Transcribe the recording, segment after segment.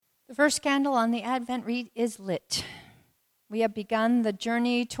The first candle on the Advent wreath is lit. We have begun the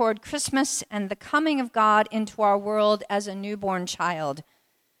journey toward Christmas and the coming of God into our world as a newborn child.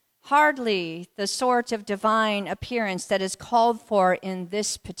 Hardly the sort of divine appearance that is called for in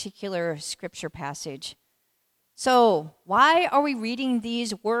this particular scripture passage. So, why are we reading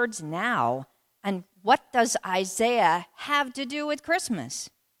these words now? And what does Isaiah have to do with Christmas?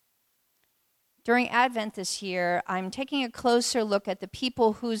 During Advent this year, I'm taking a closer look at the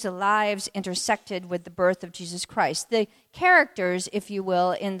people whose lives intersected with the birth of Jesus Christ, the characters, if you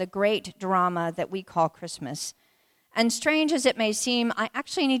will, in the great drama that we call Christmas. And strange as it may seem, I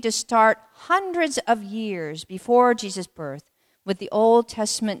actually need to start hundreds of years before Jesus' birth with the Old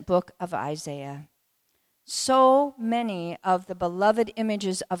Testament book of Isaiah. So many of the beloved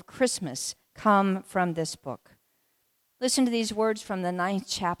images of Christmas come from this book. Listen to these words from the 9th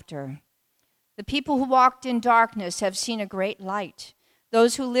chapter. The people who walked in darkness have seen a great light.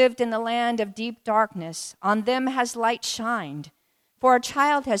 Those who lived in the land of deep darkness, on them has light shined. For a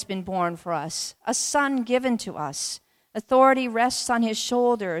child has been born for us, a son given to us. Authority rests on his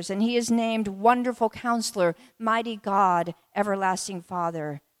shoulders, and he is named Wonderful Counselor, Mighty God, Everlasting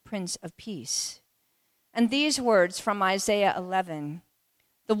Father, Prince of Peace. And these words from Isaiah 11.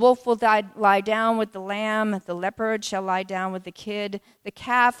 The wolf will lie down with the lamb, the leopard shall lie down with the kid, the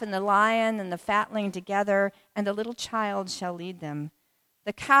calf and the lion and the fatling together, and the little child shall lead them.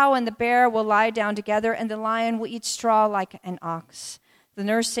 The cow and the bear will lie down together, and the lion will eat straw like an ox. The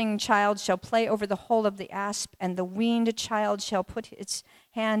nursing child shall play over the hole of the asp, and the weaned child shall put its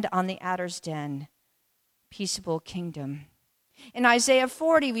hand on the adder's den. Peaceable kingdom. In Isaiah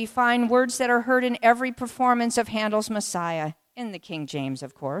 40, we find words that are heard in every performance of Handel's Messiah. In the King James,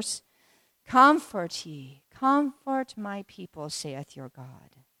 of course. Comfort ye, comfort my people, saith your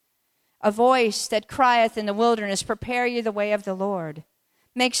God. A voice that crieth in the wilderness, prepare ye the way of the Lord.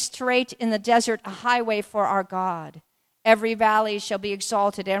 Make straight in the desert a highway for our God. Every valley shall be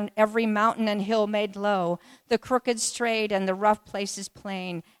exalted, and every mountain and hill made low. The crooked straight, and the rough places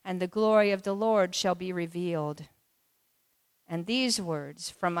plain, and the glory of the Lord shall be revealed. And these words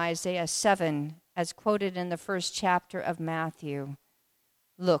from Isaiah 7, as quoted in the first chapter of Matthew.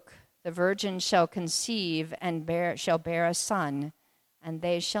 Look, the virgin shall conceive and shall bear a son, and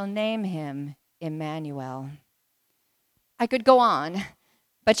they shall name him Emmanuel. I could go on,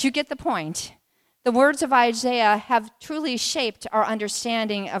 but you get the point. The words of Isaiah have truly shaped our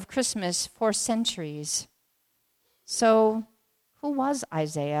understanding of Christmas for centuries. So, who was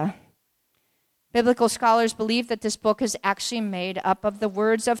Isaiah? Biblical scholars believe that this book is actually made up of the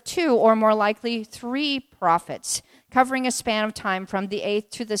words of 2, or more likely 3 prophets, covering a span of time from the 8th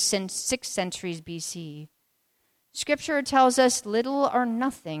to the 6th centuries BC. Scripture tells us little or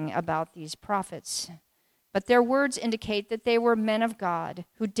nothing about these prophets, but their words indicate that they were men of God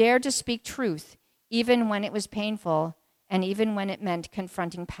who dared to speak truth even when it was painful and even when it meant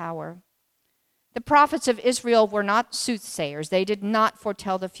confronting power. The prophets of Israel were not soothsayers. They did not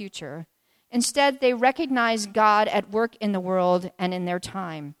foretell the future. Instead, they recognized God at work in the world and in their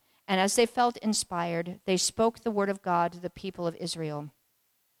time. And as they felt inspired, they spoke the word of God to the people of Israel.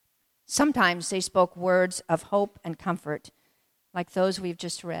 Sometimes they spoke words of hope and comfort, like those we've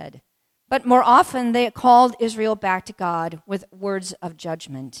just read. But more often, they called Israel back to God with words of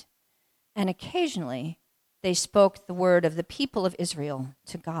judgment. And occasionally, they spoke the word of the people of Israel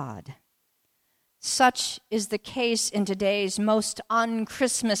to God. Such is the case in today's most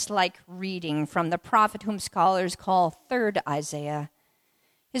un-Christmas-like reading from the prophet whom scholars call 3rd Isaiah.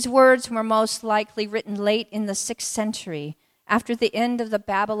 His words were most likely written late in the 6th century, after the end of the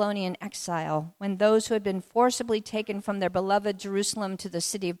Babylonian exile, when those who had been forcibly taken from their beloved Jerusalem to the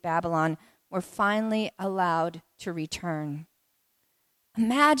city of Babylon were finally allowed to return.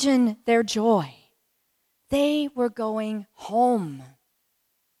 Imagine their joy. They were going home.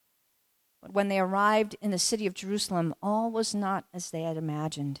 But when they arrived in the city of Jerusalem, all was not as they had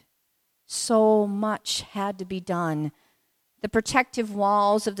imagined. So much had to be done. The protective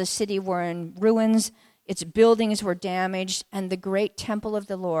walls of the city were in ruins, its buildings were damaged, and the great temple of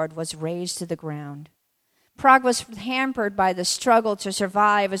the Lord was razed to the ground. Progress was hampered by the struggle to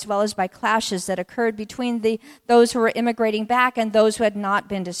survive, as well as by clashes that occurred between those who were immigrating back and those who had not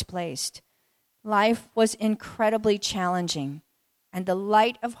been displaced. Life was incredibly challenging, and the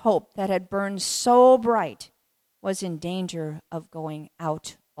light of hope that had burned so bright was in danger of going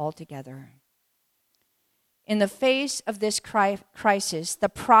out altogether. In the face of this crisis, the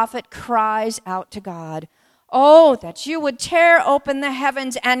prophet cries out to God, "Oh, that you would tear open the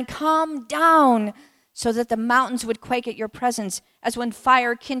heavens and come down, so that the mountains would quake at your presence, as when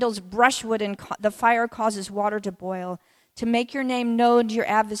fire kindles brushwood and the fire causes water to boil. to make your name known to your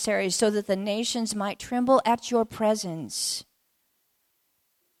adversaries, so that the nations might tremble at your presence.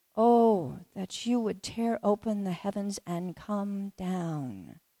 Oh, that you would tear open the heavens and come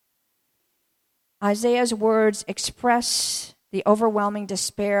down. Isaiah's words express the overwhelming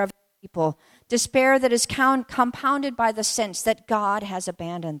despair of people, despair that is compounded by the sense that God has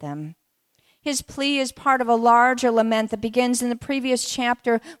abandoned them. His plea is part of a larger lament that begins in the previous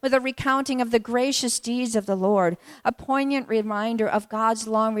chapter with a recounting of the gracious deeds of the Lord, a poignant reminder of God's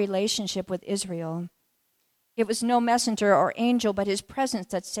long relationship with Israel. It was no messenger or angel, but his presence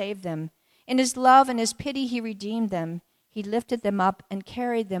that saved them. In his love and his pity, he redeemed them. He lifted them up and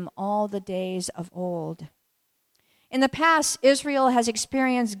carried them all the days of old. In the past, Israel has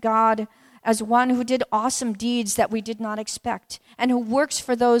experienced God as one who did awesome deeds that we did not expect, and who works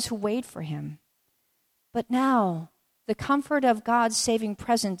for those who wait for him. But now, the comfort of God's saving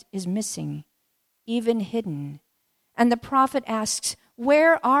presence is missing, even hidden. And the prophet asks,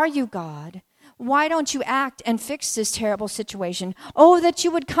 "Where are you, God? Why don't you act and fix this terrible situation? Oh, that you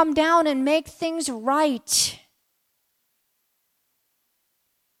would come down and make things right."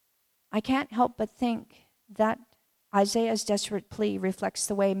 I can't help but think that Isaiah's desperate plea reflects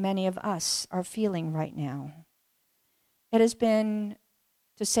the way many of us are feeling right now. It has been,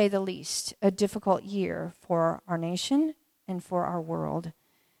 to say the least, a difficult year for our nation and for our world.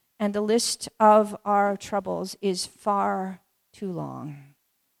 And the list of our troubles is far too long.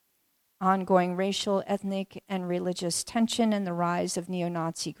 Ongoing racial, ethnic, and religious tension and the rise of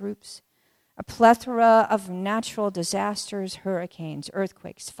neo-Nazi groups. A plethora of natural disasters, hurricanes,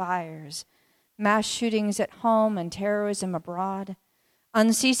 earthquakes, fires, mass shootings at home and terrorism abroad,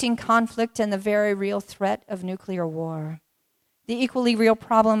 unceasing conflict and the very real threat of nuclear war, the equally real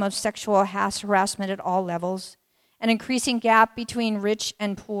problem of sexual harassment at all levels, an increasing gap between rich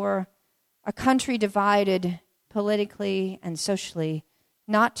and poor, a country divided politically and socially,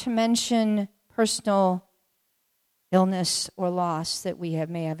 not to mention personal illness or loss that we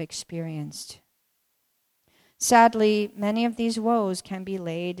may have experienced. Sadly, many of these woes can be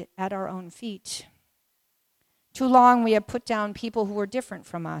laid at our own feet. Too long we have put down people who were different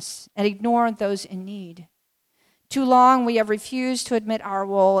from us and ignored those in need. Too long we have refused to admit our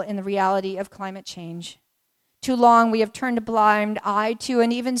role in the reality of climate change. Too long we have turned a blind eye to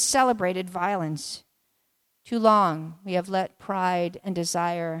and even celebrated violence. Too long we have let pride and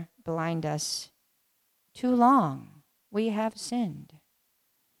desire blind us. Too long we have sinned.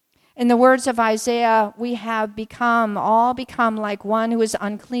 In the words of Isaiah, we have all become like one who is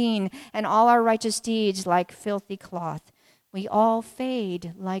unclean, and all our righteous deeds like filthy cloth. We all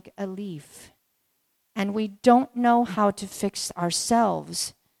fade like a leaf, and we don't know how to fix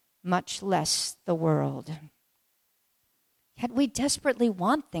ourselves, much less the world. Yet we desperately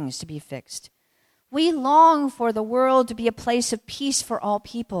want things to be fixed. We long for the world to be a place of peace for all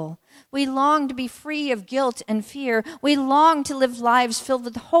people. We long to be free of guilt and fear. We long to live lives filled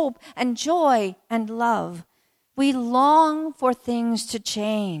with hope and joy and love. We long for things to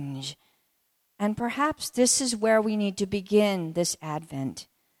change. And perhaps this is where we need to begin this Advent,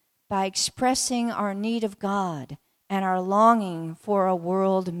 by expressing our need of God and our longing for a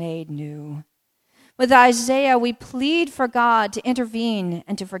world made new. With Isaiah, we plead for God to intervene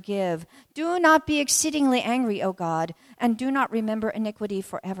and to forgive. Do not be exceedingly angry, O God, and do not remember iniquity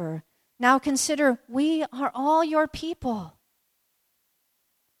forever. Now consider, we are all your people.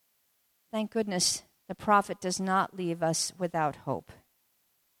 Thank goodness the prophet does not leave us without hope.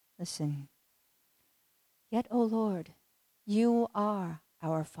 Listen. Yet, O Lord, you are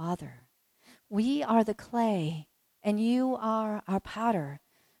our Father. We are the clay, and you are our potter.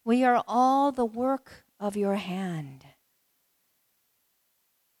 We are all the work of your hand.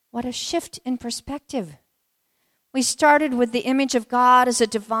 What a shift in perspective. We started with the image of God as a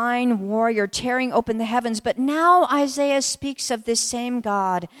divine warrior tearing open the heavens, but now Isaiah speaks of this same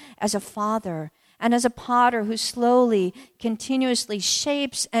God as a father and as a potter who slowly, continuously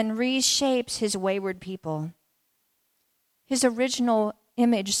shapes and reshapes his wayward people. His original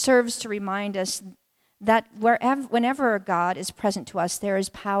image serves to remind us that whenever God is present to us, there is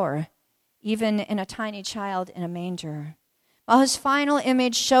power, even in a tiny child in a manger. While his final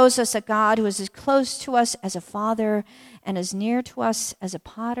image shows us a God who is as close to us as a father and as near to us as a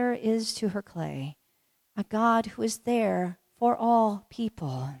potter is to her clay, a God who is there for all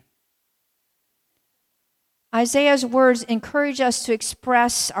people. Isaiah's words encourage us to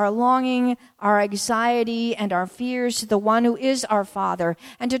express our longing, our anxiety, and our fears to the one who is our Father,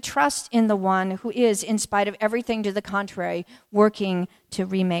 and to trust in the one who is, in spite of everything to the contrary, working to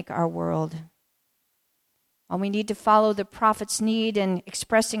remake our world. While we need to follow the prophet's need in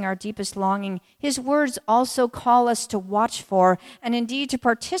expressing our deepest longing, his words also call us to watch for and indeed to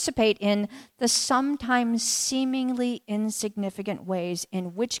participate in the sometimes seemingly insignificant ways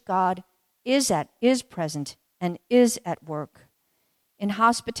in which God is present and is at work. In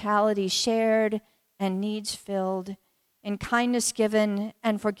hospitality shared and needs filled, in kindness given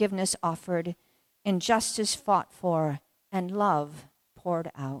and forgiveness offered, in justice fought for and love poured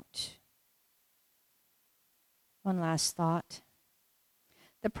out. One last thought.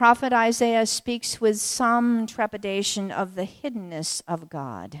 The prophet Isaiah speaks with some trepidation of the hiddenness of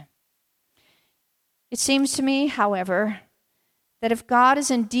God. It seems to me, however, that if God is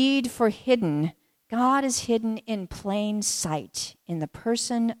indeed hidden, God is hidden in plain sight in the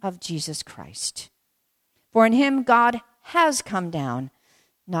person of Jesus Christ. For in him God has come down,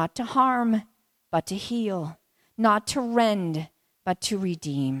 not to harm, but to heal, not to rend, but to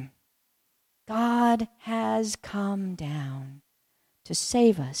redeem. God has come down to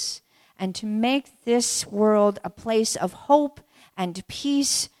save us and to make this world a place of hope and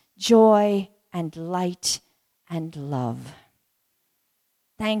peace, joy and light and love.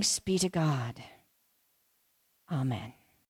 Thanks be to God. Amen.